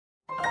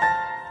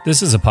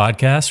This is a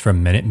podcast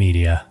from Minute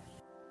Media.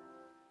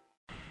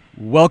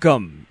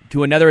 Welcome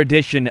to another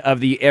edition of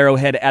the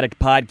Arrowhead Addict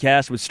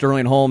Podcast with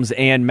Sterling Holmes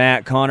and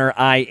Matt Connor.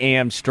 I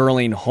am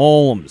Sterling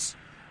Holmes.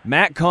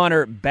 Matt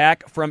Connor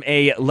back from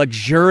a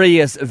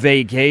luxurious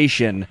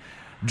vacation,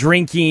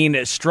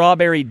 drinking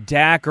strawberry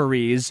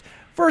daiquiris.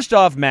 First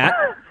off, Matt,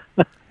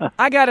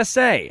 I gotta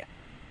say,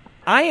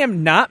 I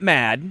am not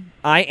mad.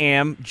 I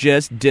am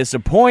just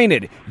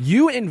disappointed.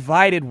 You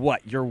invited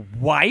what, your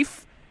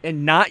wife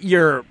and not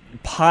your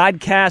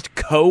podcast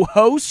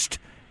co-host?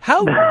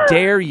 How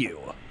dare you?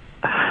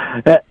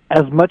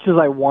 As much as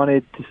I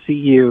wanted to see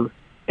you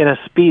in a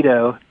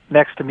Speedo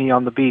next to me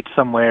on the beach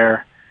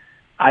somewhere,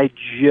 I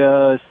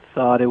just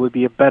thought it would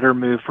be a better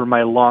move for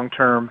my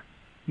long-term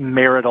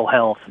marital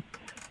health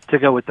to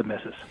go with the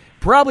missus.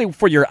 Probably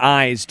for your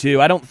eyes, too.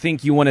 I don't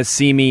think you want to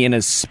see me in a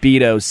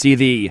Speedo. See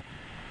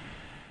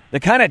the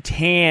kind of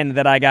tan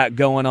that I got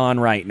going on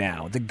right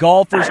now. The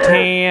golfer's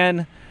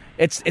tan.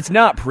 It's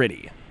not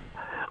pretty.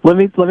 Let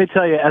me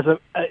tell you,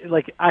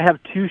 I have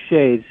two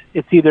shades.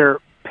 It's either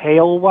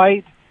pale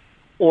white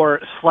or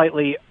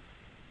slightly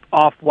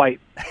off-white,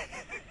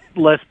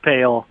 less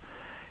pale,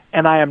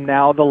 and I am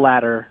now the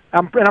latter.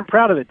 I'm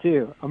proud of it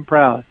too. I'm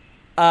proud.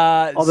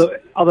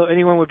 Although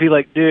anyone would be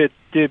like, dude,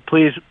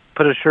 please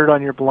put a shirt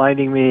on. You're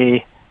blinding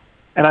me,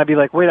 and I'd be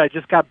like, wait, I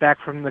just got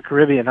back from the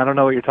Caribbean. I don't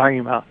know what you're talking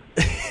about.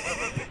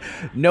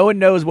 No one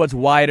knows what's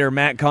wider,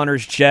 Matt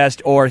Connor's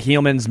chest or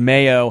Hillman's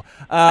mayo.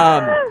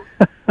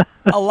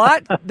 A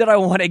lot that I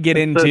want to get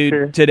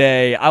into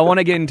today. I want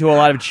to get into a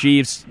lot of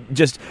Chiefs.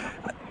 Just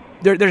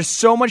there's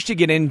so much to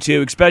get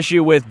into,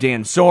 especially with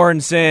Dan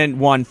Sorensen,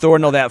 Juan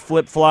Thornhill, that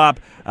flip-flop.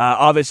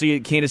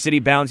 Obviously, Kansas City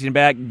bouncing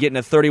back, getting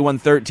a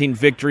 31-13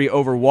 victory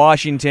over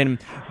Washington.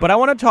 But I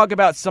want to talk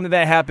about something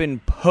that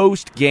happened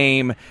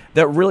post-game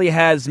that really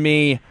got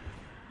me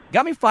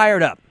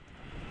fired up.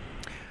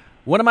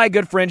 One of my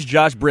good friends,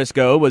 Josh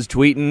Briscoe, was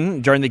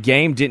tweeting during the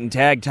game, didn't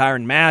tag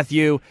Tyrann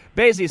Mathieu,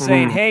 basically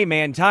saying, hey,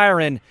 man,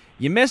 Tyrann,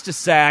 you missed a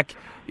sack.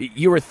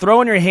 You were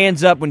throwing your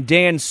hands up when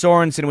Dan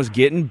Sorensen was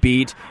getting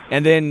beat,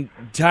 and then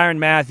Tyrann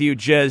Mathieu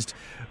just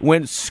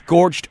went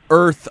scorched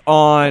earth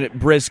on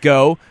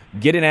Briscoe,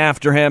 getting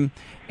after him.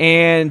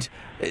 And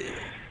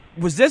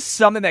was this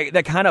something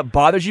that kind of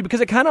bothers you? Because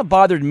it kind of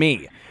bothered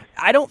me.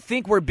 I don't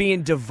think we're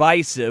being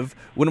divisive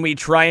when we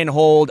try and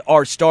hold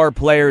our star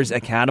players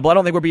accountable. I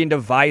don't think we're being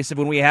divisive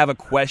when we have a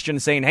question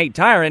saying, hey,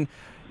 Tyrann,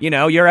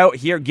 you're out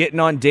here getting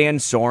on Dan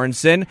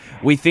Sorensen.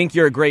 We think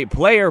you're a great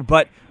player,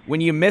 but when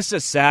you miss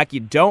a sack, you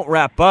don't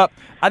wrap up.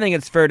 I think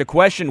it's fair to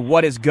question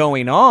what is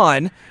going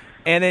on.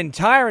 And then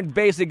Tyrann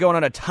basically going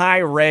on a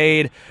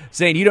tirade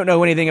saying, you don't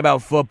know anything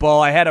about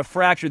football. I had a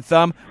fractured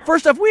thumb.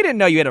 First off, we didn't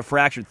know you had a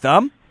fractured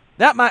thumb.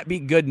 That might be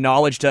good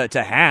knowledge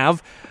to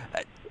have.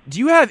 Do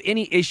you have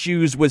any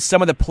issues with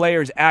some of the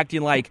players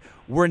acting like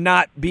we're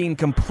not being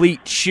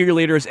complete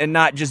cheerleaders and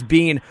not just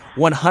being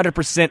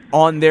 100%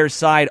 on their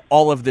side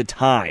all of the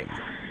time?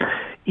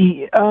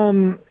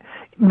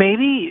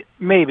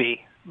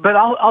 Maybe. But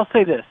I'll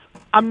say this.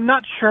 I'm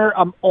not sure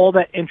I'm all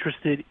that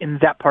interested in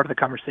that part of the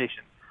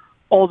conversation,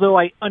 although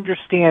I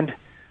understand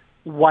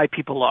why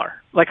people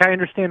are. Like, I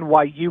understand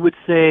why you would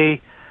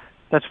say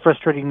that's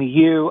frustrating to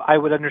you. I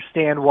would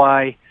understand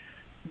why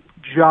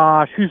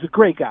Josh, who's a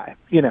great guy,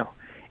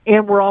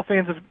 and we're all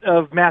fans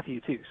of Matthew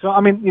too. So,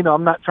 I mean,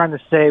 I'm not trying to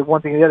say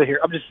one thing or the other here.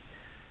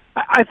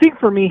 I think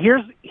for me,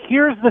 here's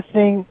the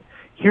thing.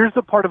 Here's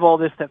the part of all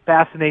this that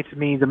fascinates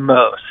me the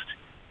most.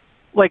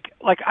 Like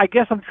I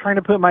guess I'm trying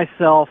to put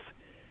myself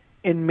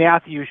in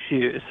Matthew's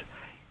shoes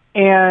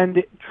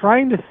and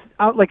trying to,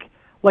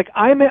 like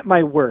I'm at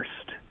my worst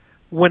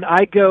when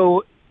I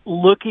go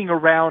looking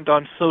around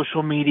on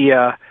social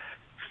media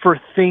for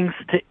things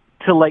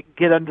to like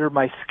get under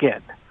my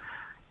skin.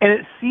 And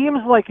it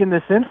seems like in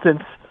this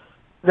instance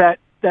that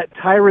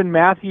Tyrann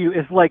Mathieu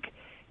is like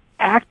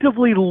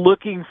actively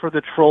looking for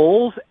the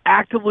trolls,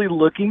 actively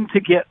looking to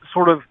get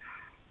sort of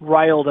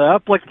riled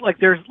up. Like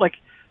there's like,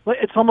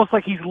 it's almost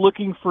like he's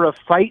looking for a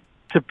fight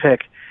to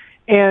pick.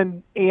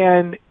 And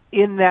in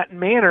that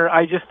manner,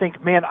 I just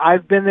think, man,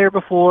 I've been there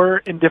before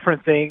in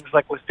different things,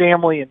 like with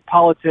family and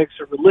politics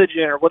or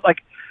religion or what,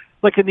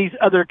 like in these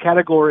other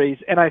categories.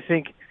 And I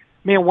think,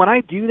 man, when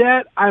I do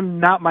that, I'm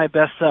not my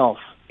best self.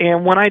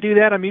 And when I do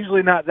that, I'm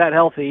usually not that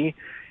healthy.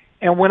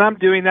 And when I'm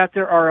doing that,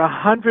 there are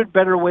 100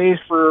 better ways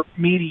for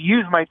me to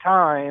use my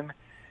time.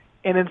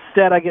 And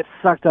instead, I get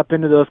sucked up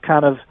into those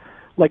kind of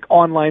like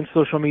online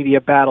social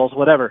media battles,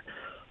 whatever.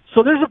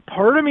 So there's a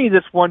part of me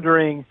that's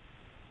wondering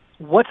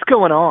what's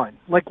going on.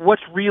 Like,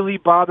 what's really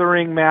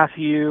bothering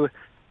Mathieu?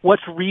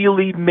 What's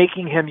really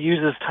making him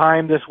use his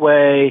time this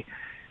way?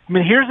 I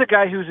mean, here's a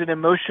guy who's an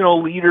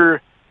emotional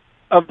leader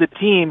of the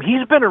team.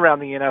 He's been around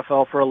the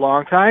NFL for a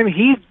long time.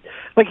 He's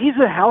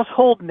a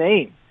household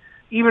name,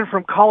 even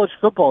from college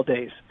football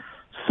days.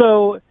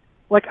 So,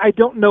 like, I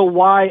don't know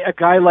why a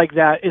guy like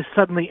that is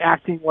suddenly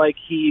acting like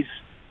he's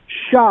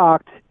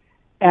shocked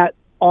at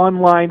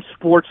online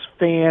sports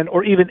fan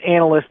or even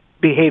analyst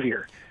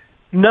behavior.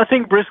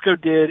 Nothing Briscoe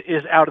did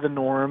is out of the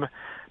norm.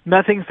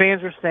 nothing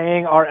fans are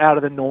saying are out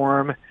of the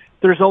norm.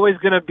 There's always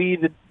going to be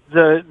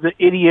the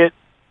idiot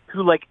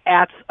who like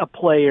ats a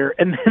player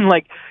and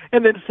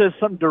then says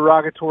something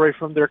derogatory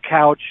from their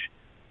couch,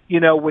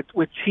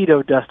 with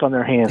Cheeto dust on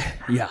their hands.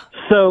 Yeah.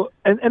 So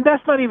and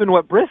that's not even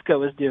what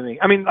Briscoe is doing.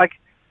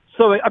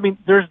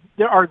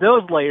 There are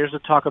those layers to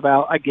talk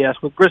about, I guess,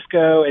 with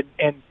Briscoe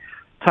and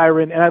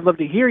Tyron, and I'd love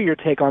to hear your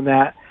take on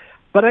that.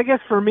 But I guess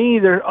for me,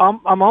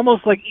 I'm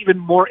almost like even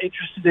more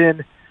interested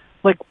in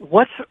like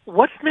what's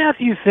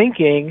Matthew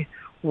thinking?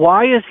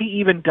 Why is he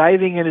even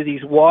diving into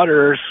these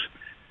waters?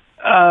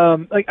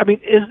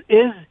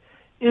 Is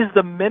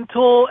the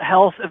mental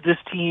health of this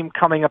team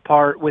coming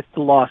apart with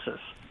the losses?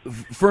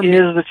 For me,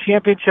 is the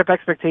championship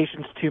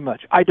expectations too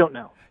much? I don't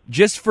know.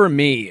 Just for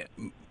me,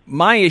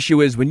 my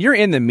issue is when you're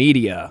in the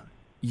media,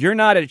 you're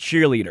not a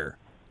cheerleader.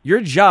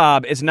 Your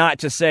job is not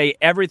to say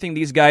everything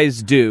these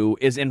guys do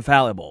is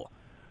infallible.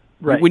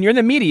 Right. When you're in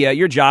the media,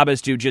 your job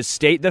is to just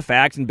state the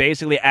facts and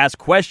basically ask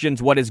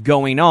questions what is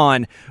going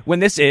on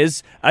when this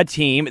is a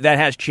team that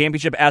has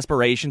championship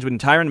aspirations. When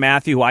Tyrann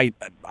Mathieu, who I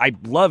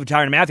love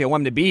Tyrann Mathieu, I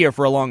want him to be here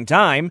for a long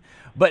time,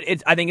 but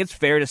I think it's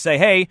fair to say,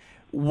 hey,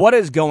 what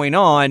is going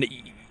on?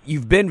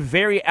 You've been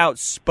very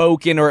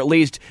outspoken, or at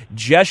least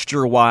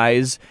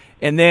gesture-wise,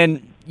 and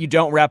then you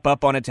don't wrap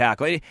up on a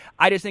tackle.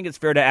 I just think it's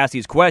fair to ask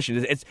these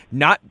questions. It's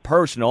not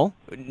personal,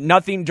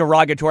 nothing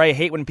derogatory. I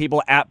hate when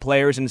people at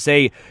players and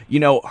say,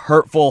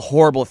 hurtful,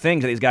 horrible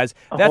things to these guys.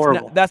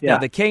 That's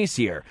not the case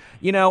here.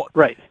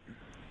 Right.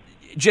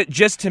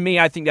 Just to me,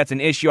 I think that's an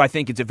issue. I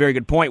think it's a very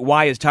good point.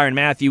 Why is Tyrann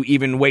Mathieu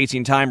even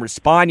wasting time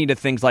responding to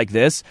things like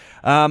this?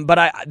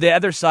 But the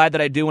other side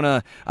that I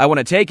want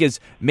to take is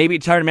maybe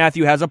Tyrann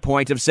Mathieu has a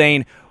point of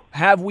saying,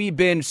 have we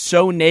been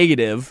so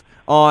negative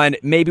on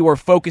maybe we're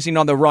focusing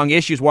on the wrong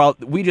issues while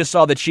we just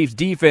saw the Chiefs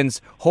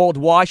defense hold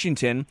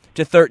Washington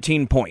to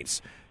 13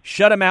 points.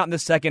 Shut them out in the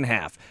second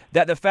half.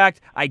 That the fact,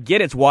 I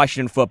get it's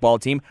Washington football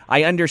team.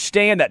 I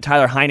understand that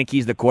Tyler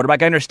Heineke's the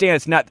quarterback. I understand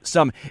it's not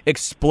some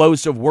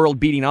explosive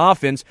world-beating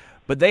offense,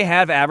 but they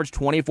have averaged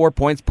 24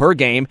 points per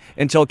game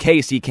until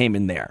Casey came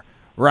in there,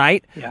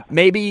 right? Yeah.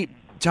 Maybe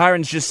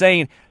Tyrann's just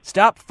saying,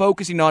 stop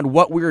focusing on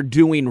what we're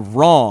doing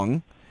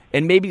wrong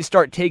and maybe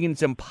start taking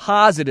some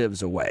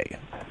positives away.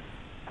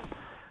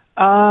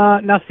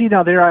 Now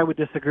there I would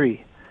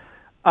disagree.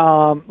 There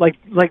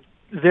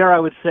I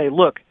would say,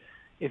 look,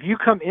 if you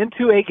come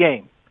into a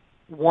game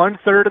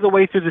 1/3 of the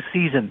way through the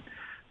season,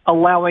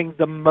 allowing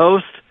the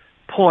most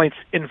points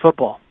in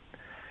football,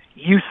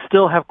 you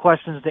still have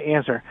questions to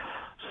answer.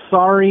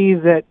 Sorry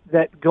that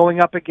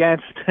going up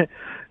against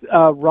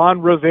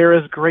Ron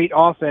Rivera's great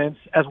offense,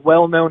 as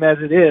well known as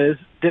it is,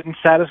 didn't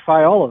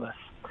satisfy all of us.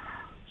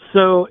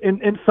 So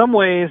in some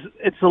ways,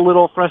 it's a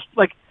little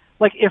frustrating.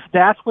 Like if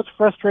that's what's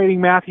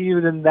frustrating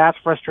Matthew, then that's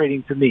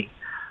frustrating to me,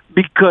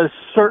 because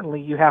certainly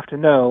you have to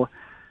know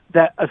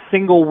that a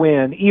single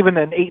win, even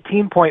an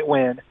 18-point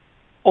win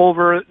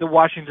over the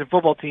Washington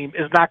football team,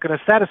 is not going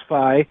to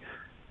satisfy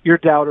your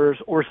doubters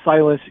or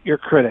silence your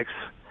critics.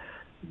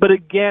 But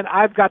again,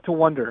 I've got to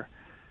wonder,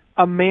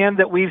 a man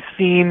that we've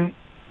seen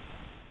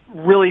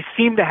really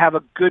seem to have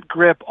a good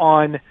grip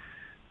on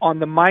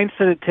the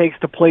mindset it takes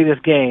to play this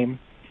game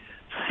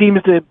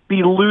seems to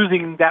be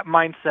losing that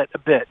mindset a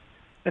bit.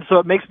 And so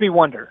it makes me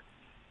wonder,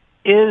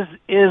 is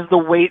the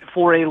wait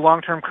for a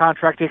long-term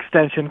contract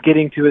extension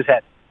getting to his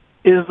head?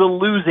 Is the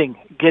losing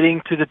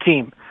getting to the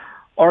team?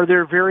 Are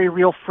there very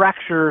real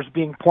fractures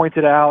being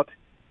pointed out?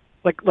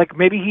 Like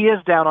maybe he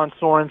is down on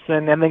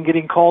Sorensen and then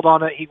getting called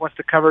on it, he wants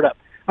to cover it up.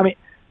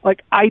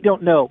 I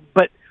don't know.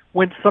 But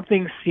when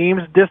something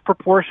seems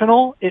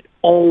disproportional, it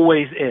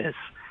always is.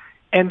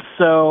 And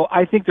so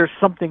I think there's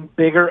something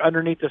bigger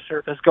underneath the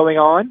surface going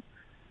on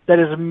that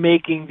is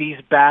making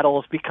these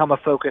battles become a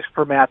focus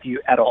for Matthew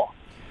at all.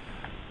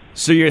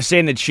 So you're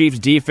saying the Chiefs'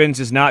 defense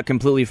is not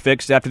completely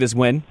fixed after this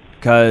win?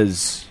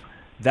 Because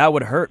that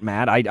would hurt,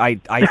 Matt. I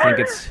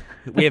think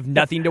we have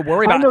nothing to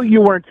worry about. I know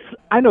you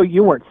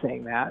weren't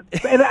saying that,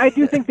 and I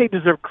do think they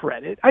deserve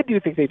credit. But I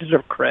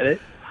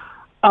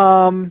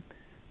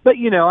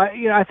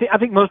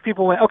think most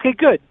people went, okay,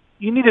 good.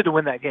 You needed to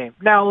win that game.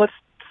 Now let's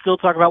still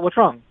talk about what's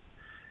wrong,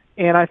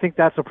 and I think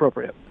that's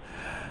appropriate.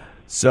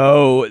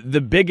 So the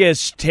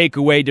biggest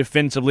takeaway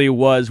defensively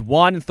was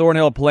Juan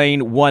Thornhill playing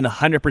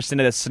 100% of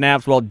the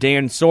snaps while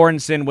Dan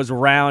Sorensen was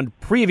around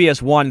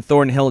previous Juan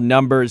Thornhill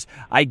numbers.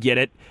 I get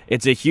it.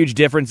 It's a huge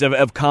difference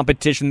of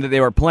competition that they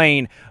were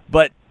playing,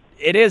 but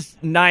it is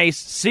nice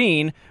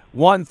seeing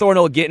Juan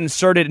Thornhill get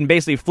inserted and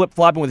basically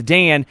flip-flopping with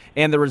Dan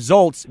and the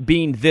results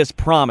being this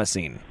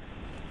promising.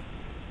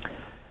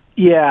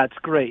 Yeah, it's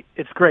great.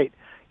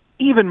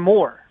 Even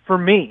more, for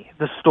me,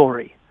 the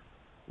story.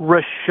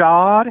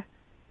 Rashad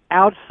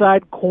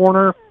outside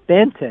corner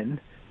Fenton,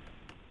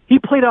 he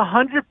played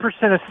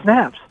 100% of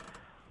snaps.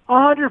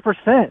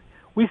 100%.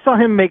 We saw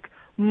him make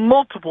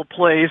multiple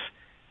plays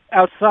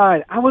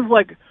outside. I was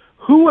like,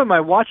 who am I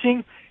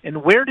watching,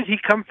 and where did he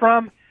come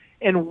from,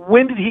 and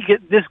when did he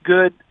get this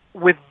good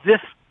with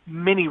this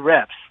many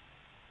reps?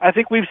 I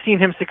think we've seen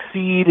him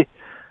succeed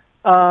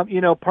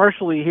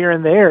partially here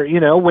and there,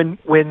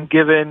 when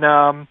given,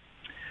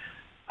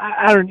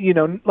 I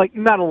don't, like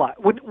not a lot.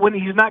 When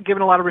he's not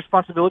given a lot of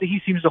responsibility,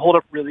 he seems to hold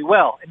up really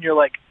well. And you're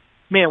like,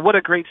 man, what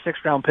a great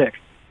 6th-round pick.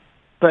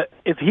 But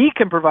if he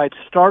can provide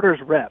starters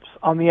reps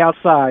on the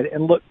outside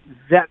and look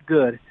that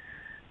good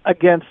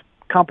against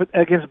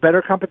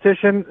better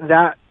competition,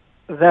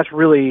 that's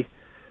really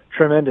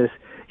tremendous.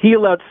 He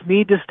allowed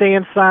Snead to stay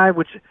inside,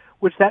 which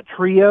that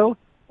trio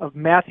of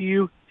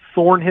Matthew,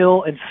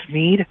 Thornhill, and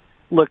Snead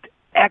looked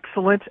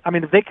excellent. I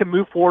mean, if they can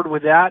move forward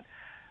with that,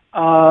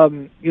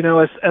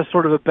 as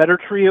sort of a better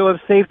trio of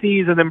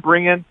safeties, and then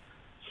bring in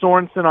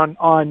Sorensen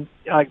on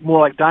like more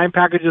like dime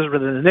packages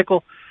rather than a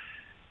nickel.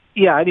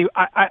 Yeah,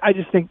 I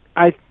just think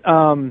I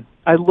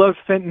love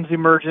Fenton's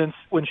emergence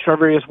when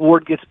Charvarius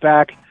Ward gets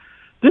back.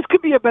 This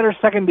could be a better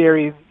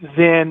secondary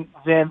than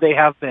they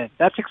have been.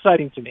 That's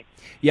exciting to me.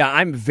 Yeah,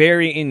 I'm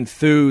very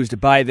enthused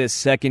by this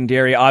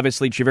secondary.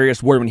 Obviously,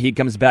 Charvarius Ward, when he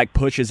comes back,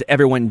 pushes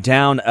everyone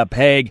down a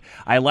peg.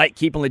 I like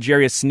keeping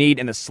L'Jarius Snead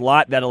in the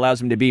slot. That allows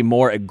him to be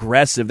more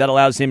aggressive. That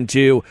allows him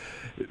to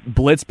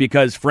blitz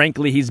because,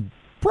 frankly, he's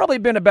probably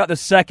been about the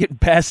second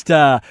best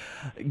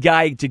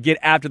guy to get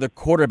after the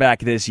quarterback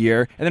this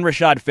year. And then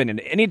Rashad Fenton.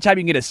 Anytime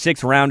you can get a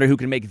 6th-rounder who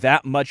can make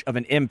that much of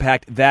an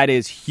impact, that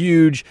is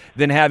huge.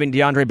 Then having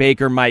DeAndre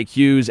Baker, Mike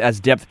Hughes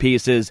as depth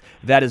pieces,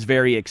 that is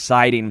very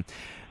exciting.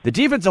 The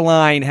defensive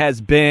line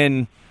has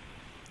been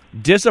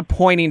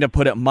disappointing, to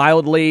put it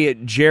mildly.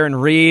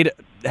 Jaron Reed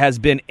has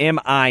been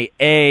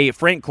MIA.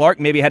 Frank Clark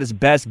maybe had his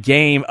best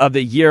game of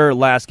the year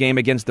last game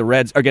against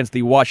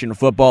the Washington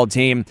football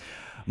team.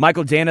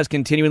 Michael Dana's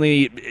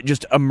continually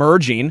just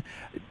emerging.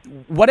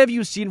 What have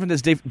you seen from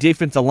this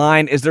defensive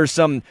line? Is there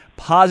some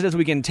positives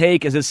we can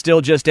take? Is it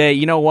still just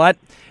you know what,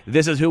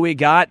 this is who we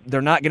got?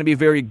 They're not going to be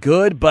very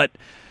good, but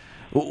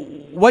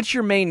what's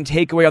your main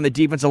takeaway on the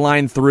defensive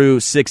line through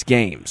 6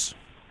 games?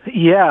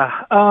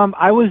 Yeah,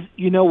 I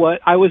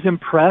was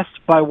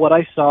impressed by what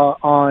I saw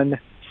on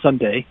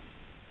Sunday,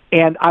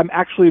 and I'm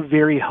actually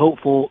very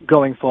hopeful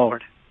going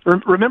forward.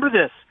 Remember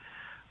this,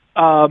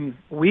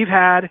 we've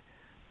had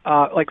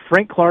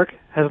Frank Clark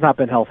has not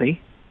been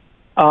healthy.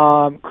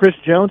 Chris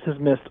Jones has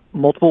missed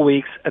multiple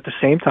weeks at the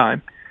same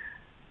time.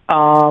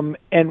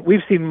 And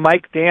we've seen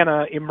Mike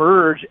Dana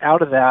emerge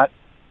out of that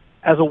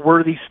as a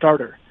worthy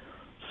starter.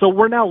 So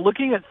we're now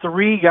looking at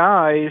 3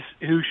 guys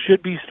who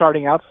should be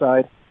starting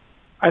outside.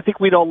 I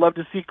think we'd all love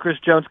to see Chris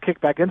Jones kick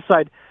back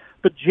inside.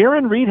 But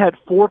Jaron Reed had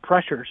 4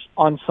 pressures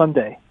on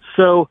Sunday.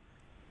 So,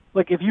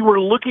 if you were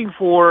looking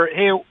for,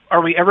 hey,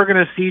 are we ever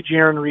going to see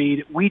Jaron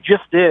Reed? We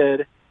just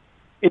did.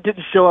 It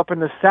didn't show up in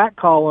the sack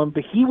column,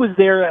 but he was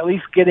there at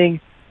least getting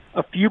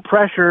a few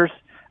pressures.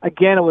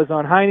 Again, it was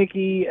on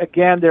Heineke.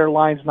 Again, their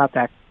line's not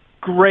that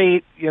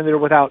great. They're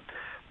without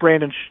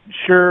Brandon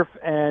Scherf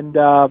and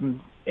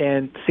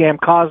Sam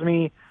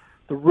Cosme,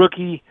 the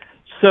rookie.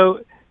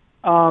 So,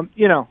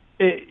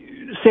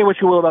 say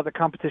what you will about the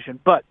competition,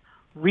 but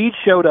Reed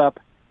showed up.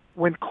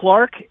 When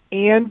Clark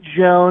and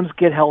Jones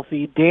get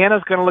healthy,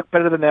 Dana's going to look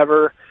better than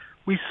ever.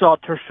 We saw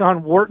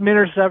Tershawn Wharton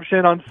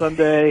interception on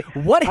Sunday.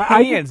 What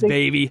hands,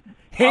 baby!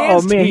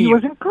 Hands. Oh man, team. He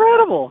was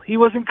incredible. He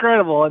was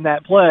incredible in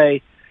that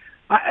play.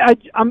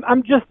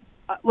 I'm just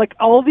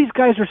all these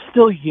guys are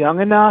still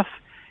young enough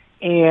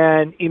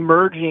and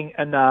emerging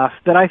enough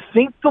that I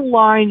think the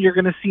line you're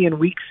going to see in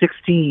Week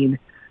 16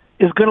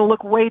 is going to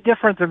look way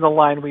different than the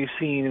line we've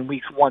seen in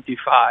Weeks 1 through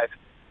 5.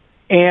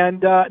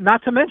 And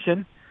not to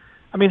mention,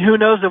 who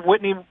knows if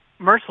Whitney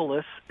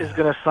Mercilus is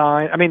going to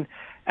sign?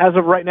 As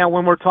of right now,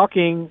 when we're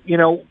talking,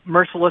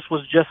 Mercilus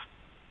was just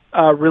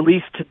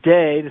released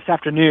today, this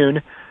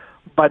afternoon,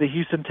 by the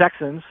Houston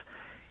Texans,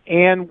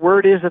 and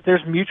word is that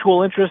there's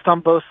mutual interest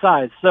on both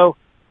sides. So,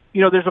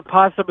 there's a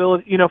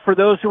possibility, for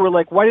those who were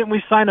like, why didn't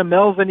we sign a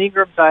Melvin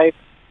Ingram type,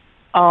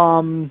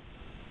 a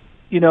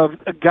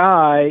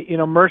guy,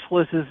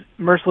 Mercilus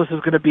is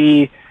going to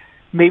be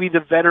maybe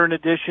the veteran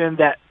addition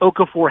that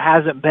Okafor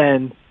hasn't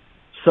been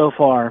so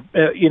far.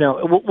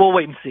 We'll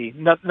wait and see.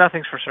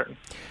 Nothing's for certain.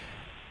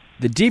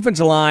 The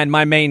defensive line,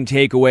 my main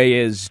takeaway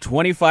is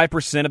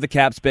 25% of the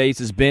cap space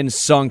has been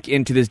sunk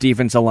into this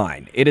defensive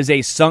line. It is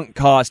a sunk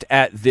cost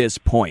at this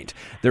point.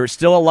 There are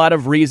still a lot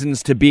of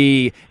reasons to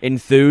be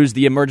enthused.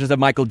 The emergence of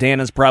Michael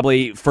Dana is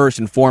probably first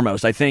and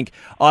foremost. I think,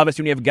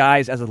 obviously, when you have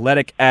guys as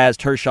athletic as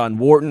Tershawn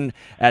Wharton,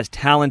 as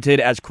talented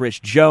as Chris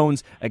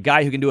Jones, a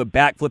guy who can do a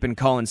backflip in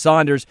Colin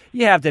Saunders,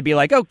 you have to be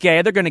like,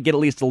 okay, they're going to get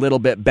at least a little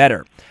bit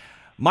better.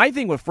 My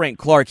thing with Frank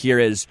Clark here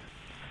is,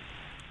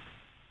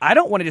 I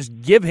don't want to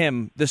just give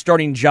him the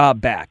starting job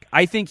back.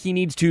 I think he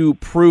needs to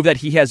prove that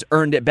he has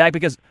earned it back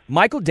because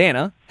Michael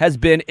Dana has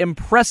been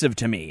impressive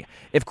to me.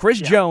 If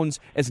Chris Jones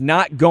is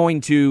not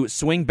going to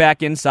swing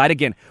back inside,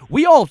 again,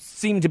 we all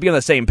seem to be on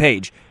the same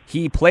page.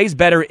 He plays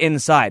better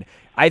inside.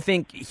 I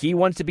think he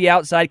wants to be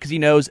outside because he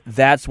knows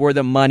that's where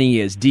the money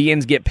is.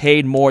 DNs get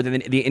paid more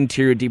than the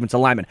interior defensive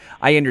lineman.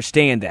 I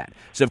understand that.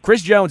 So if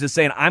Chris Jones is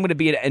saying, I'm going to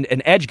be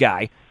an edge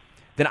guy,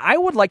 then I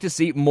would like to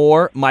see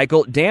more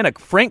Michael Dana.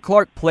 Frank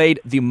Clark played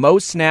the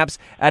most snaps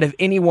out of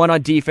anyone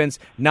on defense,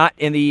 not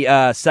in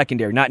the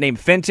secondary, not named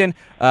Fenton.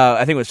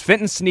 I think it was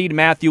Fenton, Snead,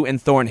 Matthew,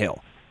 and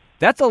Thornhill.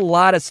 That's a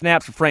lot of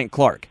snaps for Frank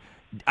Clark.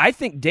 I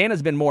think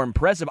Dana's been more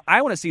impressive.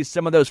 I want to see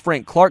some of those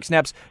Frank Clark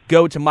snaps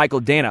go to Michael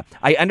Dana.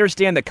 I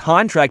understand the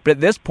contract, but at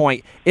this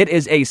point, it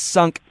is a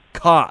sunk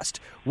cost.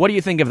 What do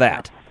you think of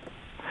that?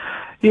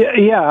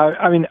 Yeah.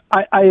 I mean,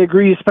 I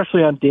agree,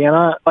 especially on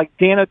Dana. Like,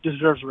 Dana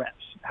deserves reps.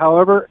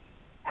 However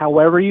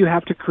you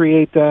have to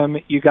create them,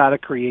 you got to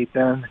create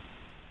them.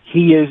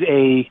 He is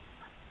a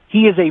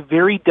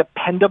very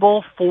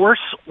dependable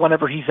force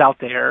whenever he's out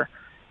there,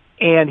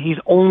 and he's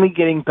only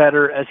getting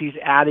better as he's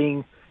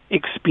adding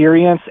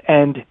experience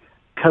and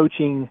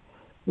coaching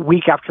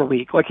week after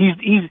week. Like, he's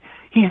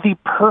the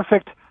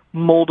perfect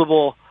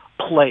moldable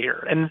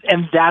player, and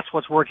that's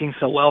what's working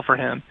so well for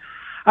him.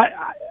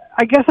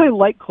 I guess I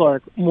like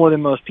Clark more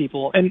than most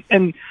people, and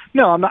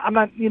no, I'm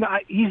not.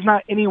 He's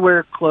not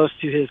anywhere close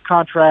to his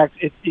contract.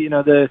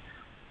 I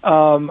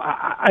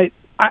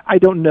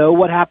don't know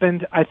what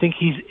happened. I think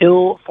he's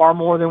ill far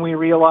more than we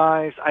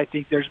realize. I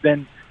think there's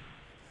been,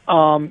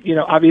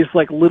 obvious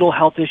little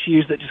health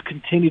issues that just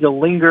continue to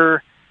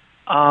linger.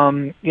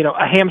 A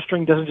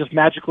hamstring doesn't just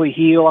magically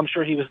heal. I'm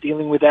sure he was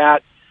dealing with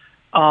that,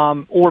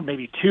 or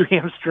maybe two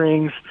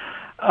hamstrings.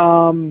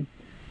 I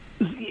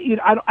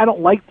don't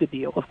like the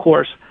deal, of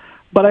course,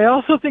 but I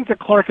also think that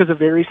Clark is a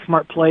very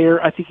smart player.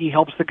 I think he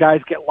helps the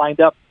guys get lined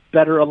up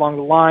better along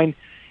the line.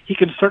 He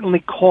can certainly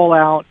call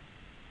out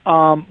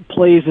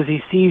plays as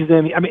he sees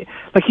them. I mean,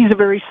 he's a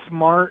very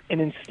smart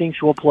and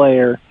instinctual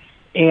player,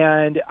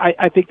 and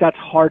I think that's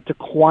hard to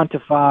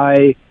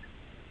quantify.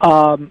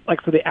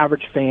 For the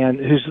average fan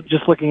who's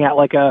just looking at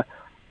a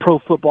Pro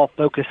Football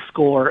Focus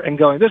score and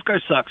going, this guy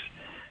sucks.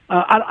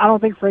 I don't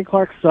think Frank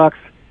Clark sucks.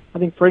 I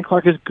think Frank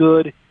Clark is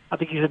good. I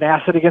think he's an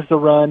asset against the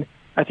run.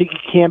 I think he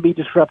can be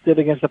disruptive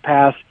against the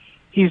pass.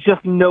 He's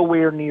just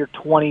nowhere near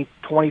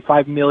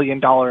 $25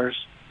 million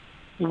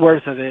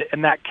worth of it,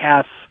 and that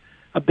casts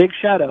a big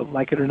shadow,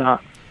 like it or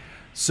not.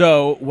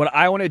 So what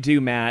I want to do,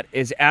 Matt,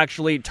 is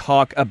actually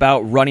talk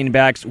about running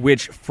backs,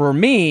 which for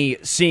me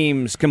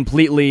seems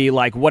completely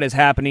like what is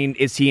happening.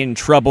 Is he in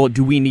trouble?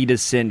 Do we need to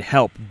send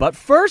help? But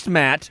first,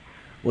 Matt,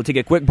 we'll take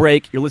a quick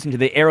break. You're listening to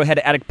the Arrowhead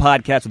Addict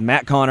Podcast with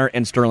Matt Connor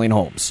and Sterling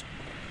Holmes.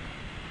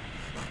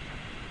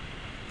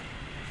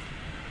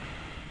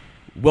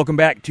 Welcome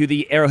back to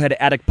the Arrowhead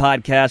Addict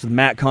Podcast with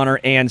Matt Connor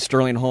and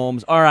Sterling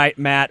Holmes. All right,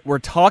 Matt, we're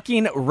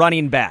talking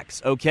running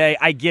backs, okay?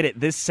 I get it.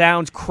 This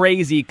sounds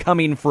crazy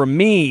coming from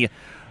me,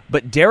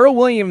 but Darrell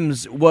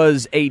Williams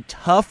was a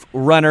tough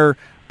runner,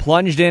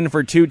 plunged in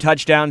for 2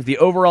 touchdowns. The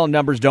overall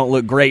numbers don't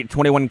look great,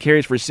 21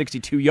 carries for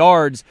 62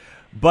 yards,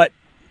 but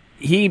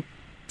he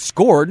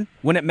scored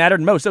when it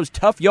mattered most. Those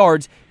tough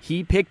yards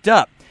he picked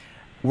up.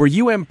 Were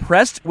you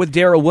impressed with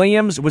Darrell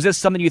Williams? Was this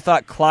something you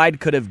thought Clyde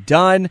could have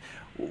done?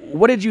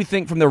 What did you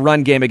think from the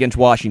run game against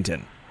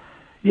Washington?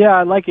 Yeah,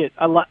 I like it.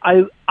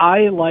 I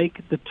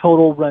like the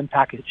total run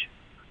package.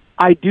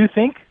 I do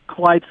think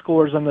Clyde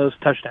scores on those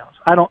touchdowns.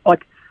 I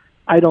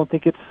don't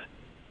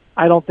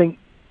think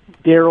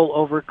Darrell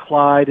over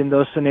Clyde in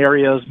those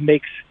scenarios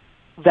makes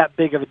that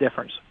big of a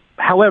difference.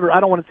 However,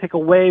 I don't want to take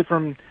away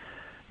from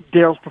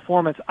Darrell's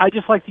performance. I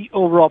just like the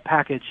overall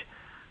package.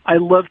 I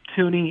love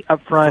Tooney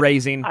up front.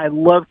 Phrasing. I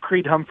love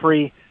Creed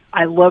Humphrey.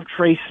 I love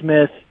Trey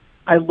Smith.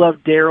 I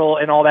love Darrell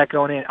and all that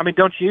going in. I mean,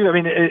 don't you? I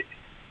mean,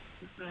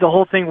 the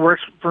whole thing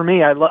works for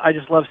me. I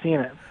just love seeing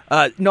it.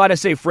 No, I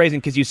just say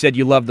phrasing because you said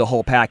you love the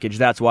whole package.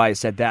 That's why I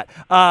said that.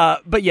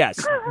 But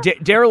yes,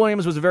 Darrell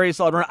Williams was a very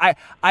solid runner.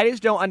 I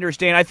just don't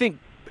understand. I think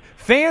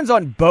fans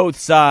on both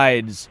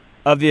sides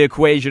of the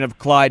equation of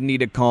Clyde need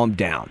to calm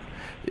down.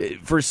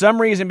 For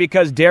some reason,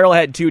 because Darrell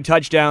had 2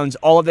 touchdowns,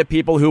 all of the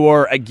people who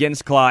are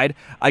against Clyde,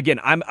 again,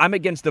 I'm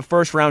against the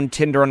first round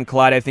tender on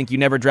Clyde. I think you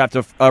never draft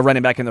a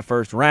running back in the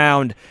first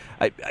round.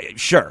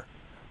 Sure.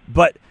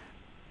 But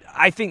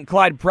I think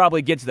Clyde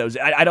probably gets those.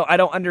 I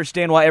don't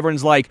understand why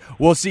everyone's like,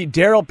 well, see,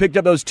 Darrell picked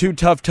up those 2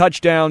 tough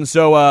touchdowns,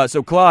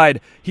 so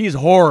Clyde, he's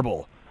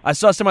horrible. I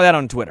saw some of that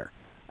on Twitter.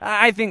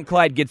 I think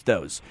Clyde gets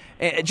those.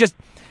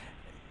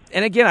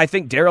 And again, I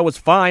think Darrell was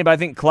fine, but I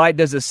think Clyde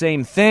does the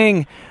same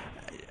thing.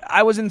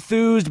 I was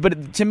enthused,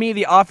 but to me,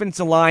 the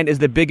offensive line is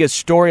the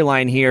biggest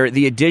storyline here.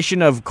 The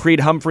addition of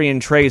Creed Humphrey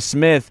and Trey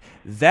Smith,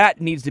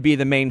 that needs to be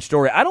the main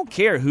story. I don't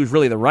care who's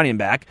really the running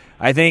back.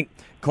 I think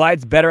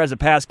Clyde's better as a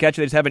pass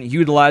catcher. They just haven't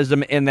utilized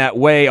him in that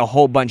way a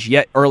whole bunch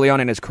yet early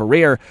on in his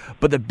career.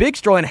 But the big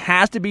storyline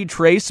has to be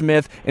Trey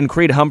Smith and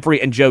Creed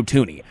Humphrey and Joe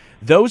Tooney.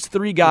 Those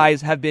 3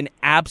 guys have been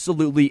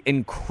absolutely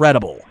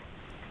incredible.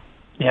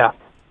 Yeah.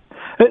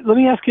 Let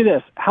me ask you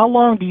this. How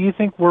long do you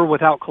think we're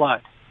without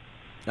Clyde?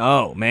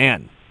 Oh,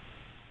 man.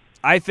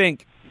 I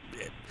think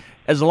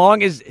as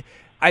long as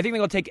I think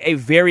they're going to take a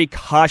very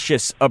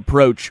cautious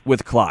approach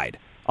with Clyde.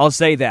 I'll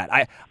say that.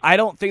 I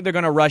don't think they're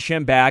going to rush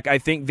him back. I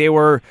think they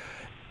were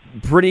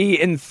pretty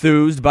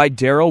enthused by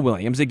Darrell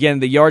Williams. Again,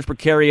 the yards per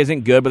carry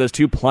isn't good, but those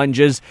 2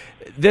 plunges.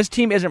 This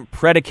team isn't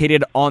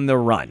predicated on the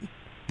run.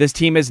 This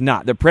team is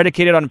not. They're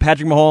predicated on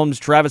Patrick Mahomes,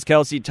 Travis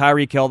Kelce,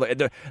 Tyreek Hill.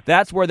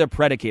 That's where they're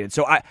predicated.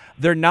 So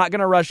they're not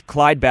going to rush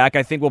Clyde back.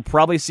 I think we'll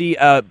probably see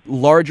a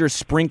larger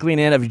sprinkling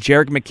in of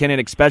Jerick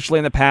McKinnon, especially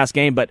in the pass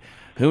game, but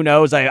who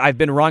knows? I've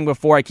been wrong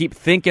before. I keep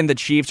thinking the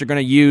Chiefs are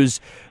going to use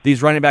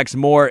these running backs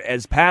more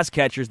as pass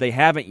catchers. They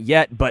haven't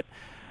yet, but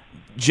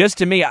just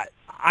to me,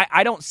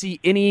 I don't see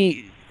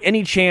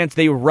any chance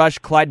they rush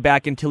Clyde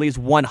back until he's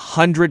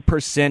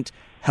 100%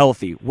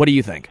 healthy. What do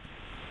you think?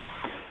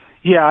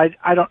 Yeah,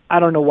 I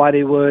don't know why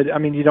they would. I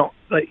mean,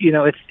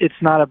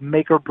 it's not a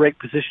make or break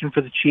position for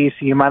the Chiefs.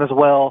 So you might as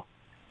well,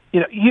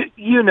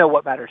 you know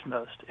what matters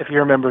most if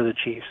you're a member of the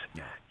Chiefs.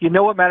 Yeah. You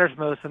know what matters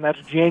most, and that's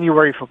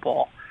January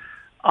football.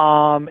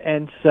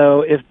 And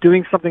so if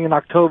doing something in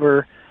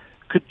October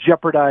could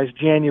jeopardize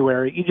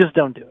January, you just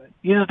don't do it.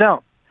 You just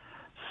don't.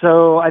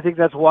 So I think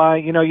that's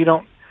why,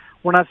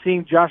 we're not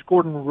seeing Josh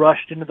Gordon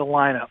rushed into the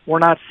lineup. We're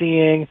not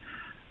seeing,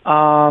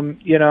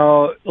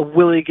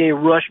 Willie Gay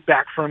rushed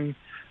back from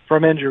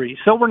injury.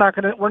 So we're not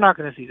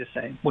gonna see the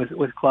same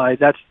with Clyde.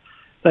 That's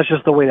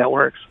just the way that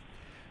works.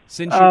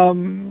 Since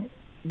you,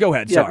 go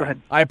ahead. Sorry, go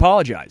ahead. I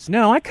apologize.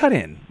 No, I cut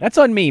in. That's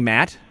on me,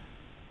 Matt.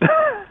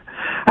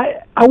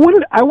 I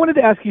wanted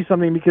to ask you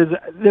something because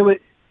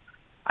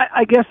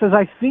I guess as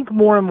I think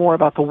more and more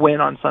about the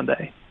win on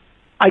Sunday,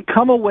 I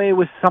come away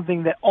with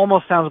something that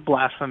almost sounds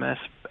blasphemous,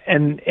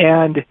 and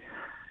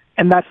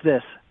that's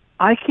this.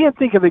 I can't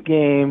think of a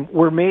game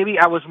where maybe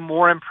I was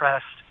more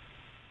impressed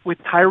with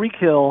Tyreek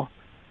Hill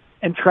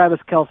and Travis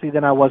Kelce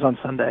than I was on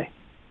Sunday.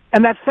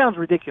 And that sounds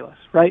ridiculous,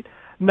 right?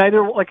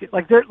 Neither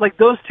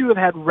those two have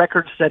had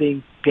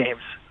record-setting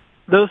games.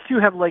 Those two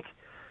have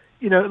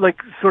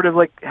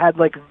had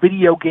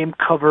video game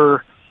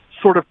cover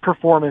sort of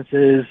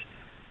performances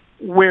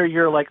where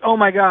you're like, oh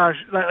my gosh,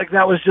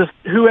 that was just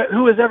who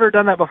has ever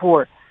done that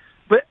before?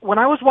 But when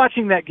I was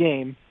watching that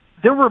game,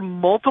 there were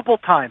multiple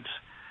times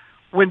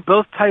when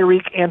both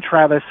Tyreek and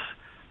Travis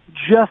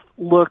just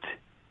looked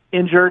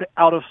injured,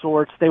 out of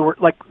sorts. They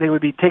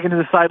would be taken to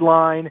the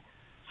sideline.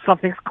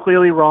 Something's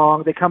clearly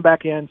wrong. They come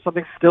back in.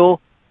 Something's still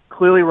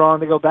clearly wrong.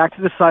 They go back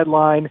to the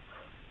sideline.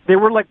 They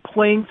were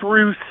playing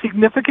through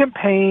significant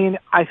pain,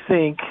 I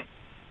think,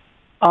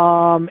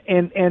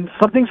 and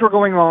some things were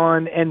going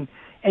on. And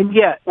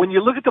yet, when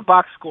you look at the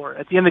box score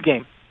at the end of the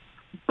game,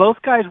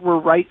 both guys were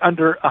right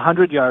under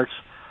 100 yards.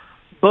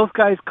 Both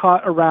guys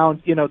caught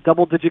around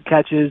double-digit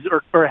catches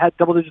or had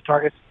double-digit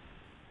targets.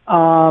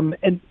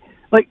 And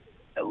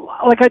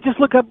I just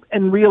look up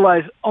and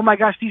realize, oh my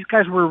gosh, these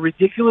guys were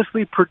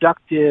ridiculously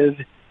productive,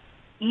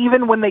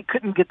 even when they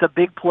couldn't get the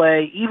big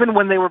play, even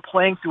when they were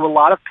playing through a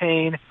lot of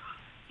pain.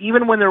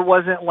 Even when there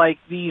wasn't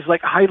these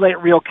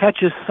highlight reel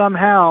catches,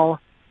 somehow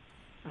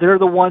they're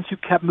the ones who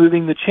kept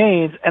moving the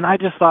chains. And I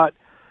just thought,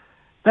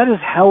 that is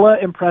hella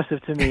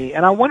impressive to me.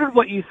 And I wondered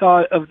what you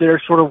thought of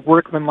their sort of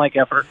workmanlike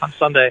effort on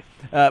Sunday.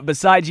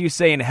 Besides you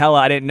saying hella,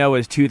 I didn't know it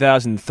was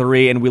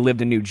 2003 and we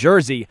lived in New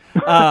Jersey.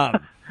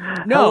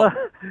 No.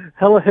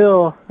 Hella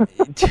Hill.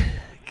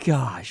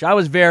 Gosh, I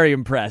was very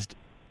impressed.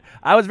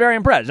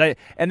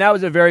 And that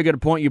was a very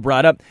good point you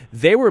brought up.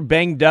 They were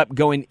banged up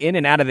going in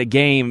and out of the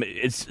game.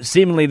 It's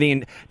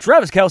seemingly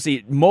Travis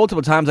Kelce,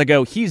 multiple times I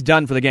go, he's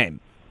done for the game.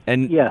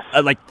 And yes.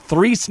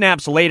 3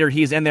 snaps later,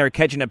 he's in there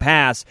catching a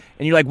pass.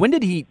 And you're like, when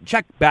did he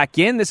check back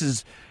in?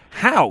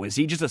 How? Is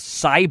he just a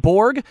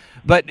cyborg?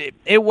 But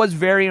it was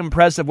very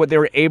impressive what they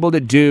were able to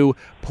do,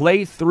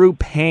 play through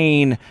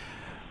pain.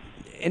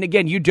 And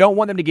again, you don't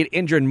want them to get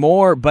injured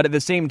more, but at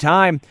the same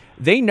time,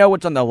 they know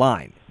what's on the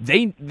line.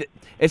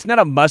 It's not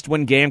a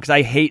must-win game because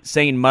I hate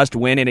saying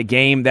must-win in a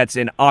game that's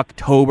in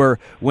October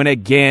when,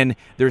 again,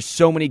 there's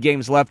so many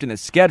games left in the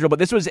schedule. But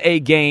this was a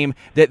game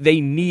that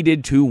they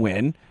needed to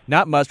win.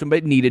 Not must-win,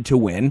 but needed to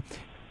win.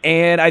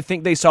 And I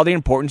think they saw the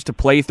importance to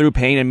play through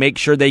pain and make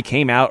sure they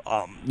came out,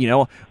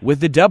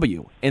 with the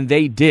W. And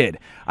they did.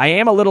 I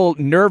am a little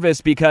nervous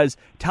because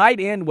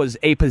tight end was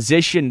a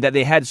position that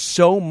they had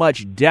so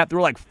much depth. There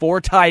were 4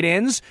 tight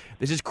ends.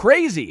 This is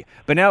crazy.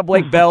 But now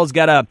Blake Bell's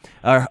got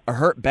a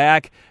hurt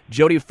back.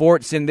 Jody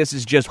Fortson, this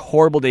is just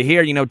horrible to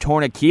hear,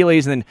 torn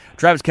Achilles. And then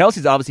Travis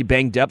Kelce's obviously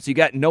banged up. So you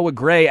got Noah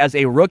Gray as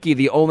a rookie,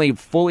 the only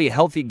fully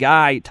healthy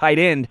guy, tight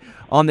end,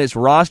 on this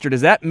roster.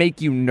 Does that make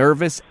you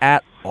nervous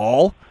at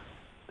all?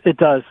 It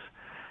does.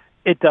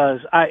 To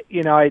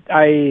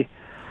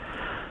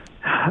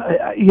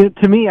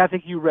me, I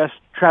think you rest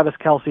Travis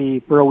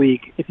Kelce for a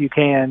week if you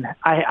can.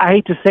 I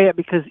hate to say it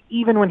because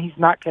even when he's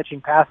not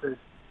catching passes,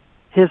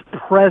 his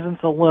presence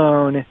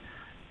alone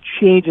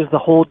changes the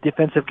whole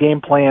defensive game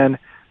plan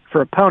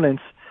for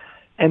opponents.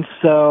 And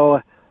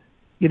so,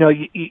 you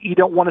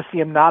don't want to see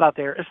him not out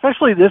there,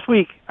 especially this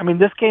week. I mean,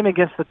 this game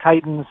against the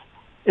Titans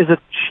is a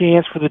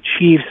chance for the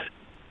Chiefs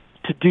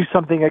to do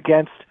something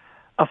against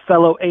a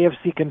fellow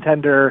AFC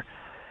contender,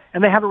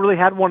 and they haven't really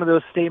had one of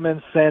those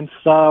statements since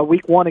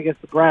week 1 against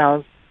the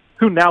Browns,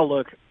 who now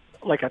look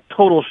like a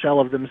total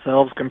shell of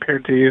themselves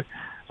compared to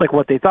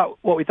what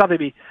we thought they'd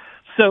be.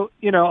 So,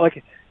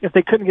 if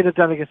they couldn't get it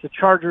done against the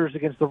Chargers,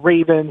 against the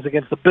Ravens,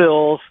 against the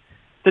Bills,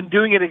 then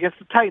doing it against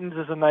the Titans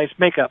is a nice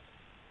makeup.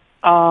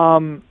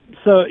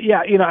 So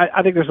yeah,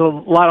 I think there's a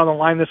lot on the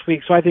line this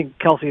week, so I think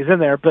Kelsey is in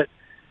there, but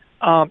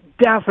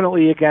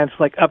definitely against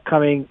like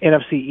upcoming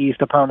NFC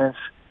East opponents,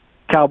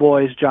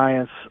 Cowboys,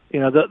 Giants,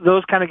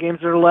 those kind of games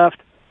that are left.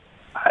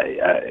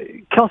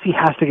 Kelsey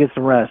has to get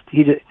some rest.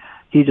 He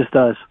just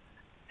does,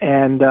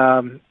 and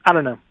I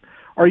don't know.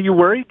 Are you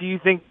worried? Do you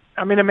think?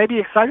 I mean, it may be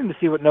exciting to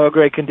see what Noah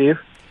Gray can do.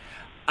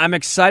 I'm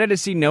excited to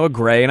see Noah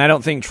Gray, and I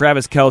don't think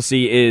Travis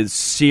Kelce is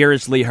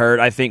seriously hurt.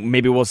 I think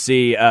maybe we'll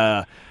see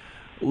a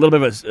little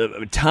bit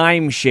of a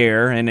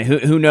timeshare, and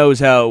who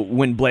knows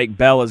when Blake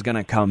Bell is going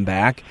to come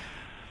back.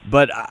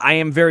 But I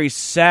am very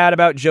sad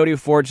about Jody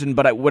Fortson,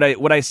 but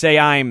would I say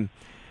I'm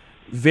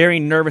very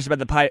nervous about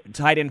the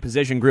tight end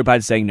position group?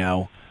 I'd say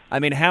no. I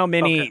mean, how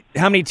many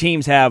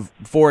teams have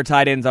 4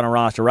 tight ends on a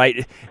roster,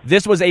 right?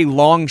 This was a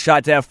long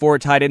shot to have 4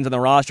 tight ends on the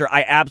roster.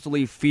 I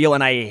absolutely feel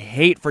and I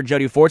hate for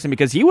Jody Fortson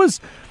because he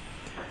was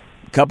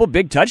a couple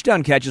big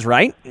touchdown catches,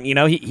 right? He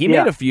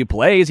made a few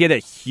plays. He had a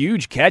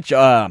huge catch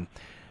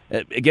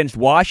against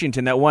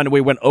Washington, that one where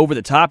he went over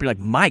the top. You're like,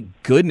 my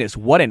goodness,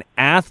 what an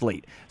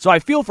athlete. So I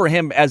feel for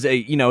him as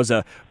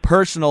a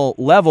personal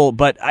level,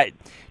 but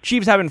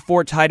Chiefs having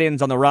 4 tight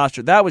ends on the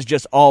roster, that was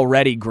just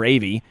already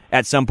gravy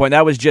at some point.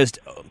 That was just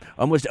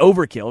almost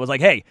overkill. It was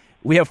like, hey,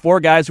 we have 4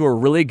 guys who are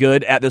really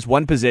good at this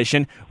one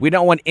position. We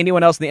don't want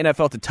anyone else in the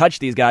NFL to touch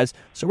these guys,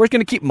 so we're just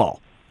going to keep them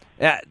all.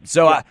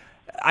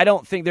 I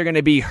don't think they're going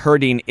to be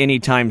hurting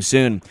anytime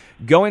soon.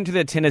 Going to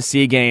the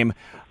Tennessee game,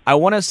 I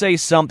want to say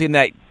something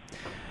that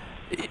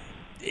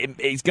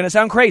it's going to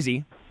sound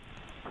crazy.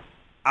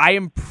 I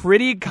am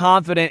pretty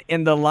confident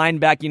in the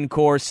linebacking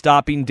core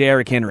stopping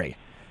Derrick Henry.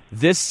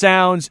 This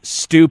sounds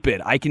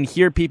stupid. I can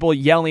hear people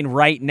yelling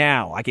right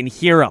now. I can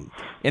hear them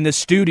in the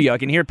studio. I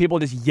can hear people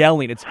just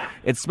yelling.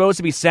 It's supposed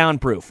to be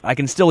soundproof. I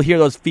can still hear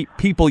those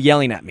people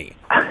yelling at me.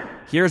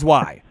 Here's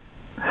why.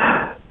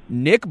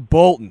 Nick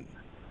Bolton.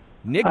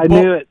 I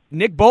knew it.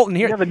 Nick Bolton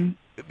here.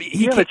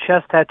 You have a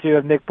chest tattoo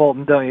of Nick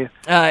Bolton, don't you?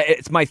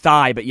 It's my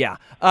thigh, but yeah.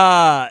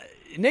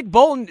 Nick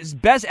Bolton's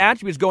best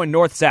attribute is going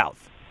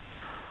north-south.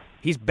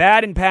 He's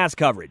bad in pass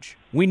coverage.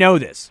 We know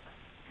this.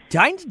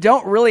 Titans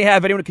don't really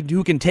have anyone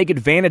who can take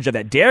advantage of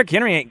that. Derrick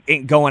Henry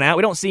ain't going out.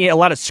 We don't see a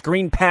lot of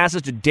screen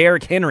passes to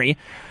Derrick Henry.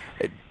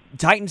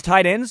 Titans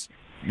tight ends,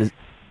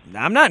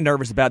 I'm not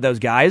nervous about those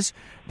guys.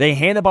 They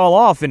hand the ball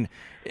off, and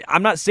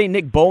I'm not saying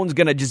Nick Bolton's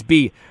going to just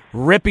be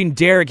ripping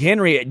Derrick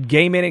Henry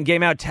game in and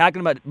game out,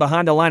 tackling him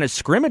behind the line of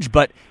scrimmage,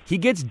 but he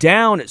gets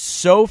down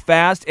so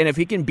fast, and if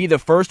he can be the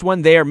first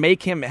one there,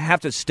 make him have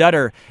to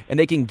stutter, and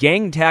they can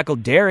gang tackle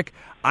Derrick,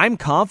 I'm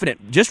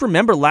confident. Just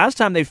remember, last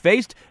time they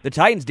faced the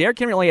Titans, Derrick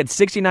Henry only had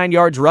 69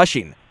 yards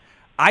rushing.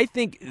 I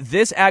think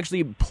this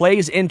actually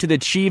plays into the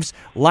Chiefs'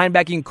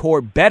 linebacking core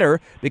better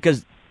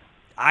because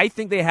I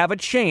think they have a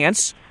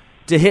chance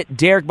to hit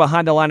Derrick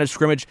behind the line of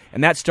scrimmage,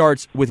 and that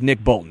starts with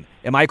Nick Bolton.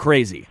 Am I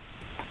crazy?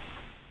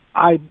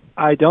 I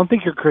don't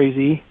think you're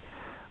crazy.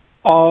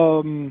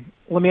 Let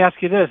me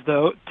ask you this,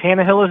 though.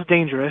 Tannehill is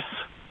dangerous.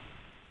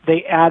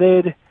 They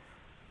added,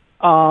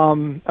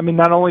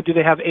 not only do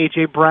they have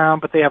A.J.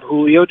 Brown, but they have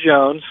Julio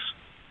Jones.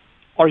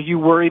 Are you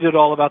worried at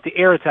all about the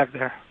air attack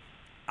there?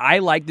 I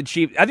like the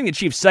Chiefs. I think the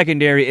Chiefs'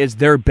 secondary is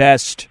their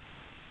best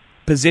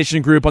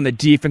position group on the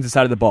defensive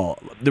side of the ball.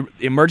 The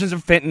emergence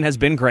of Fenton has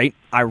been great.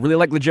 I really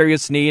like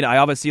L'Jarius Sneed. I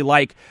obviously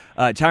like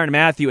Tyrann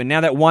Mathieu. And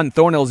now that Juan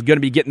Thornhill is going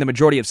to be getting the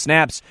majority of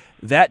snaps,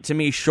 that to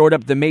me shored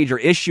up the major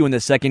issue in the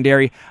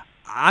secondary.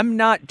 I'm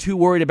not too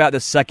worried about the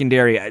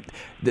secondary.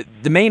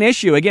 The main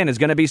issue, again, is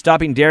going to be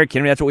stopping Derrick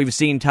Henry. That's what we've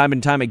seen time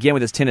and time again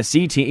with this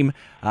Tennessee team.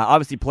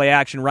 Obviously, play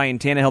action, Ryan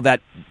Tannehill,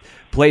 that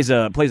plays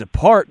a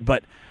part.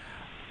 But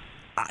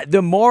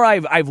the more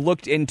I've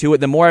looked into it,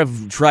 the more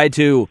I've tried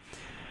to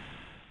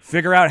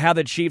figure out how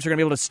the Chiefs are going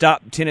to be able to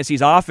stop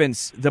Tennessee's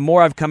offense, the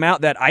more I've come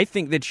out that I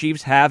think the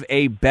Chiefs have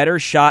a better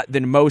shot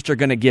than most are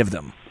going to give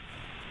them.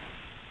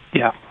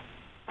 Yeah.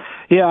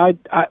 Yeah,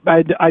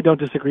 I don't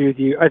disagree with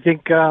you. I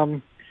think,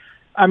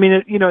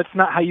 it's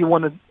not how you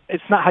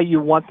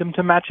want them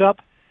to match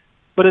up,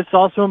 but it's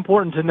also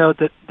important to note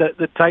that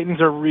the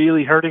Titans are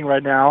really hurting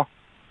right now.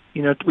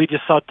 We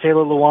just saw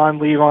Taylor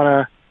Lewan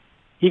leave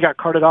he got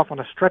carted off on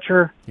a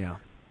stretcher. Yeah.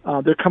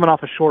 They're coming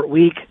off a short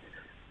week.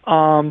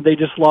 They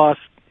just lost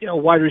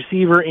wide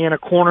receiver and a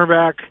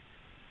cornerback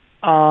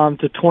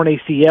to torn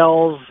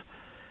ACLs,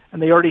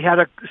 and they already had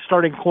a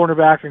starting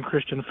cornerback in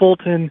Christian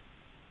Fulton,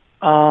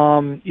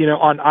 on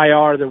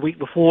IR the week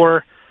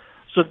before.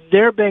 So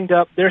they're banged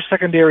up. Their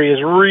secondary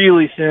is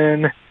really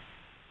thin.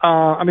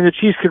 The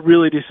Chiefs could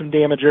really do some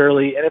damage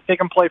early, and if they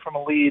can play from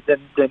a lead, then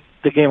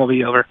the game will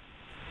be over.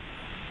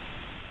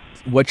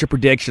 What's your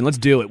prediction? Let's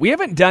do it. We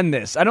haven't done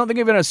this. I don't think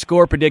we've done a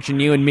score prediction,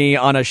 you and me,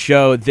 on a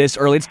show this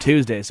early. It's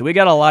Tuesday, so we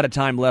got a lot of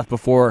time left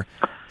before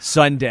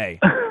Sunday.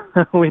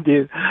 We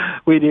do.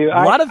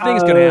 A lot of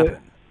things going to happen.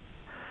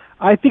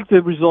 I think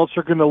the results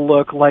are going to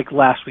look like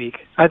last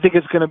week. I think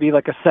it's going to be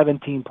like a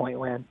 17-point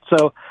win.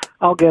 So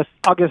I'll guess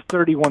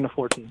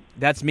 31-14.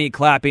 That's me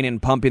clapping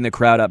and pumping the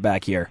crowd up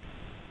back here.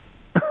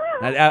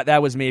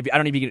 That was me. I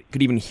don't know if you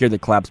could even hear the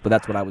claps, but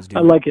that's what I was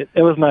doing. I like it.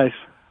 It was nice.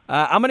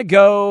 I'm going to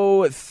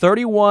go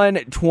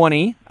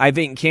 31-20. I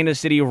think Kansas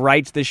City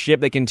rights the ship.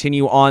 They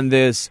continue on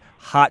this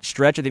hot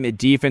stretch. I think the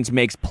defense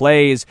makes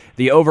plays.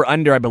 The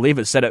over-under, I believe,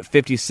 is set at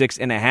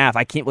 56.5.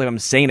 I can't believe I'm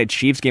saying a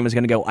Chiefs game is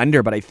going to go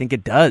under, but I think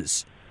it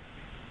does.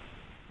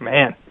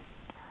 Man.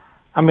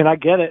 I mean, I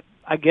get it.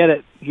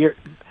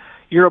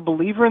 You're a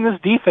believer in this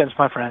defense,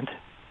 my friend.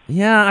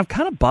 Yeah, I've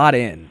kind of bought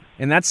in,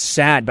 and that's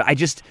sad, but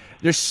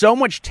there's so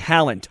much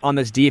talent on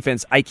this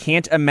defense, I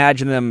can't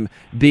imagine them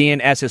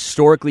being as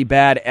historically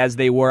bad as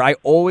they were. I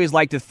always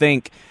like to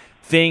think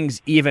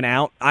things even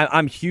out.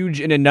 I'm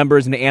huge into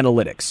numbers and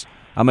analytics.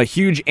 I'm a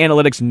huge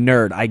analytics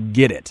nerd. I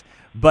get it.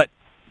 But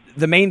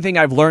the main thing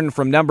I've learned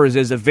from numbers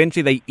is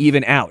eventually they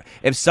even out.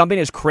 If something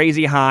is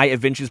crazy high,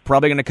 eventually it's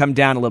probably going to come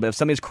down a little bit. If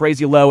something is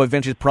crazy low,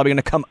 eventually it's probably going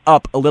to come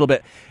up a little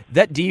bit.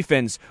 That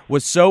defense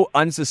was so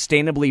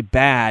unsustainably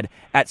bad,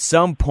 at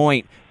some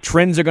point,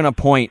 trends are going to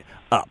point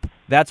up.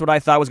 That's what I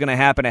thought was going to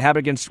happen. It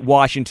happened against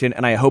Washington,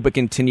 and I hope it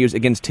continues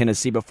against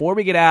Tennessee. Before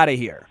we get out of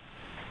here,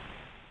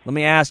 let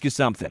me ask you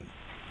something.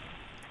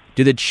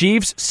 Do the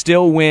Chiefs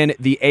still win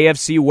the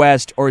AFC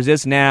West, or is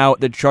this now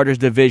the Chargers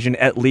division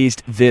at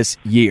least this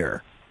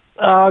year?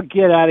 Oh,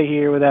 get out of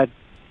here with that.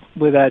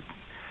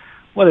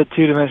 What a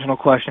two-dimensional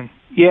question.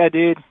 Yeah,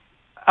 dude.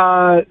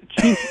 The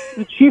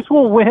Chiefs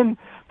will win.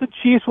 The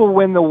Chiefs will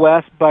win the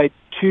West by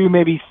 2,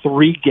 maybe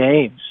 3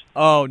 games.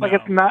 Oh no! Like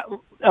it's not.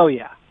 Oh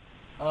yeah.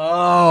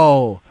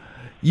 Oh,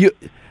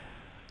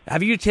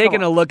 have you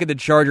taken a look at the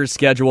Chargers'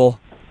 schedule?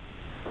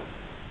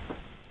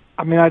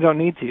 I mean, I don't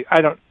need to.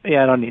 I don't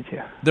need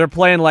to. They're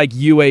playing like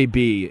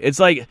UAB. It's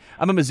like,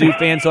 I'm a Mizzou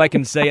fan, so I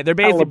can say it. They're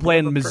basically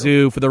playing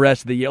Mizzou for the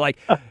rest of the year. Like,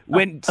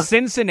 when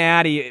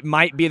Cincinnati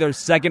might be their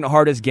second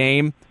hardest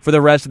game for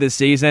the rest of the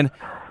season,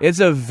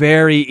 it's a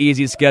very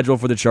easy schedule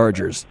for the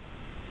Chargers.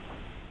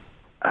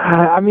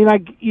 I mean, I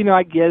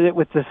get it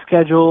with the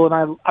schedule,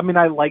 and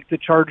I like the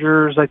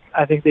Chargers.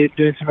 I think they're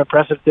doing some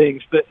impressive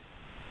things, but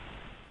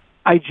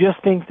I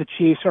just think the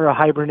Chiefs are a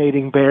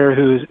hibernating bear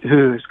who's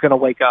going to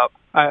wake up.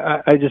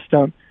 I just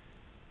don't.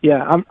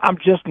 Yeah, I'm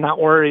just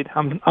not worried.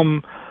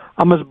 I'm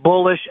as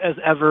bullish as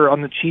ever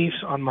on the Chiefs,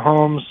 on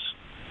Mahomes.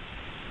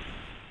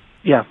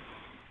 Yeah.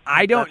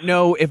 I don't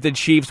know if the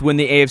Chiefs win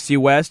the AFC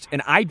West,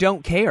 and I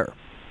don't care.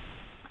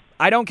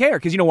 I don't care,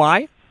 because you know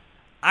why?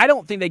 I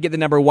don't think they get the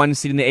number 1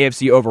 seed in the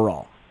AFC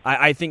overall.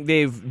 I think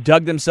they've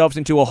dug themselves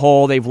into a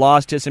hole. They've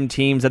lost to some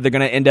teams that they're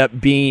going to end up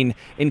being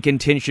in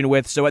contention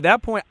with. So at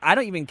that point, I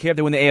don't even care if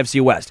they win the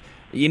AFC West.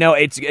 You know,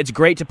 it's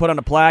great to put on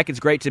a plaque. It's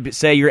great to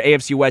say you're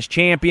AFC West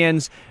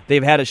champions.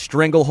 They've had a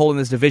stranglehold in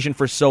this division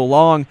for so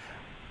long.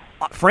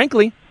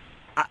 Frankly,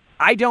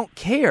 I don't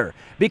care,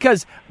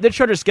 because the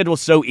Chargers' schedule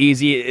is so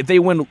easy. If they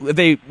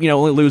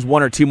only lose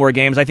 1 or 2 more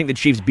games, I think the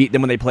Chiefs beat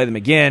them when they play them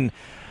again.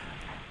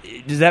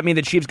 Does that mean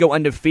the Chiefs go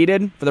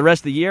undefeated for the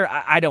rest of the year?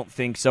 I don't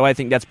think so. I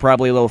think that's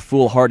probably a little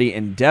foolhardy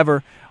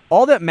endeavor.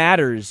 All that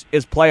matters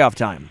is playoff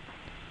time.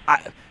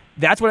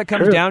 That's what it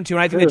comes down to,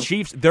 and I think the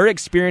Chiefs, their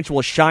experience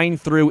will shine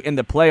through in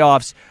the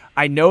playoffs.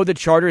 I know the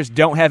Chargers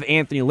don't have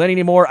Anthony Lynn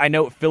anymore. I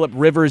know Phillip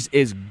Rivers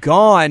is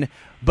gone,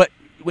 but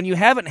when you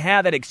haven't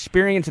had that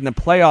experience in the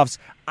playoffs,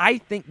 I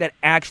think that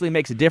actually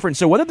makes a difference.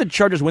 So whether the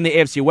Chargers win the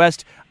AFC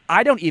West,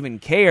 I don't even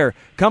care.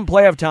 Come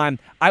playoff time,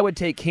 I would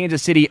take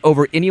Kansas City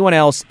over anyone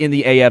else in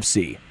the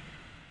AFC.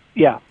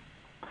 Yeah.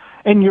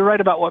 And you're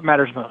right about what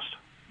matters most.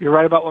 You're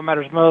right about what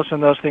matters most,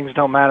 and those things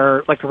don't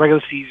matter, like the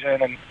regular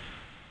season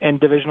and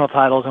divisional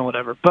titles and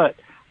whatever. But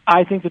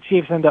I think the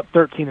Chiefs end up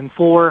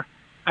 13-4.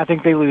 I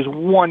think they lose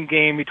 1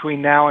 game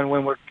between now and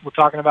when we're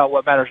talking about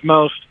what matters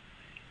most.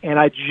 And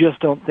I just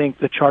don't think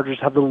the Chargers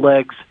have the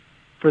legs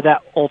for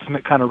that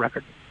ultimate kind of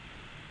record.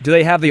 Do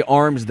they have the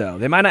arms, though?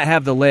 They might not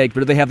have the legs,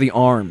 but do they have the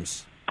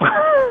arms?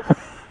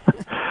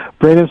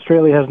 Brandon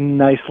Straley has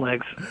nice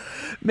legs.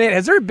 Man,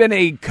 has there been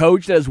a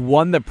coach that has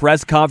won the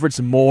press conference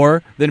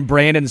more than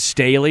Brandon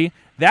Staley?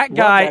 That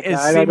guy is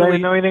seemingly... I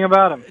don't know anything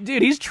about him.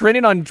 Dude, he's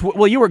trending on...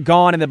 Well, you were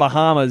gone in the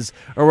Bahamas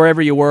or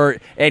wherever you were,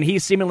 and he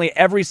seemingly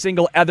every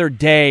single other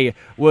day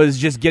was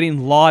just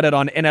getting lauded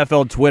on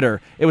NFL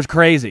Twitter. It was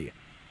crazy.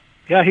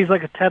 Yeah, he's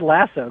like a Ted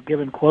Lasso,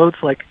 giving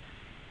quotes like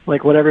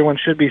what everyone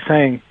should be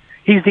saying.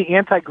 He's the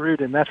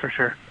anti-Gruden, that's for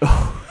sure.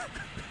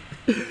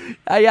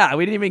 Yeah,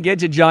 we didn't even get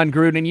to John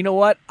Gruden, and you know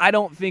what? I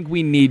don't think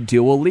we need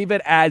to. We'll leave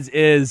it as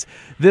is.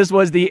 This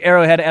was the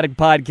Arrowhead Addict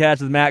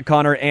Podcast with Matt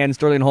Connor and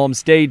Sterling Holmes.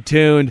 Stay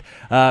tuned.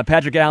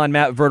 Patrick Allen,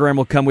 Matt Verderame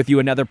will come with you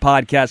another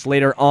podcast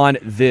later on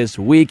this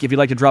week. If you'd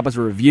like to drop us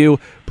a review,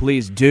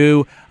 please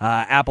do.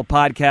 Apple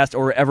Podcast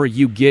or wherever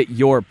you get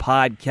your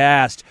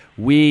podcast.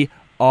 We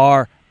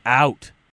are out.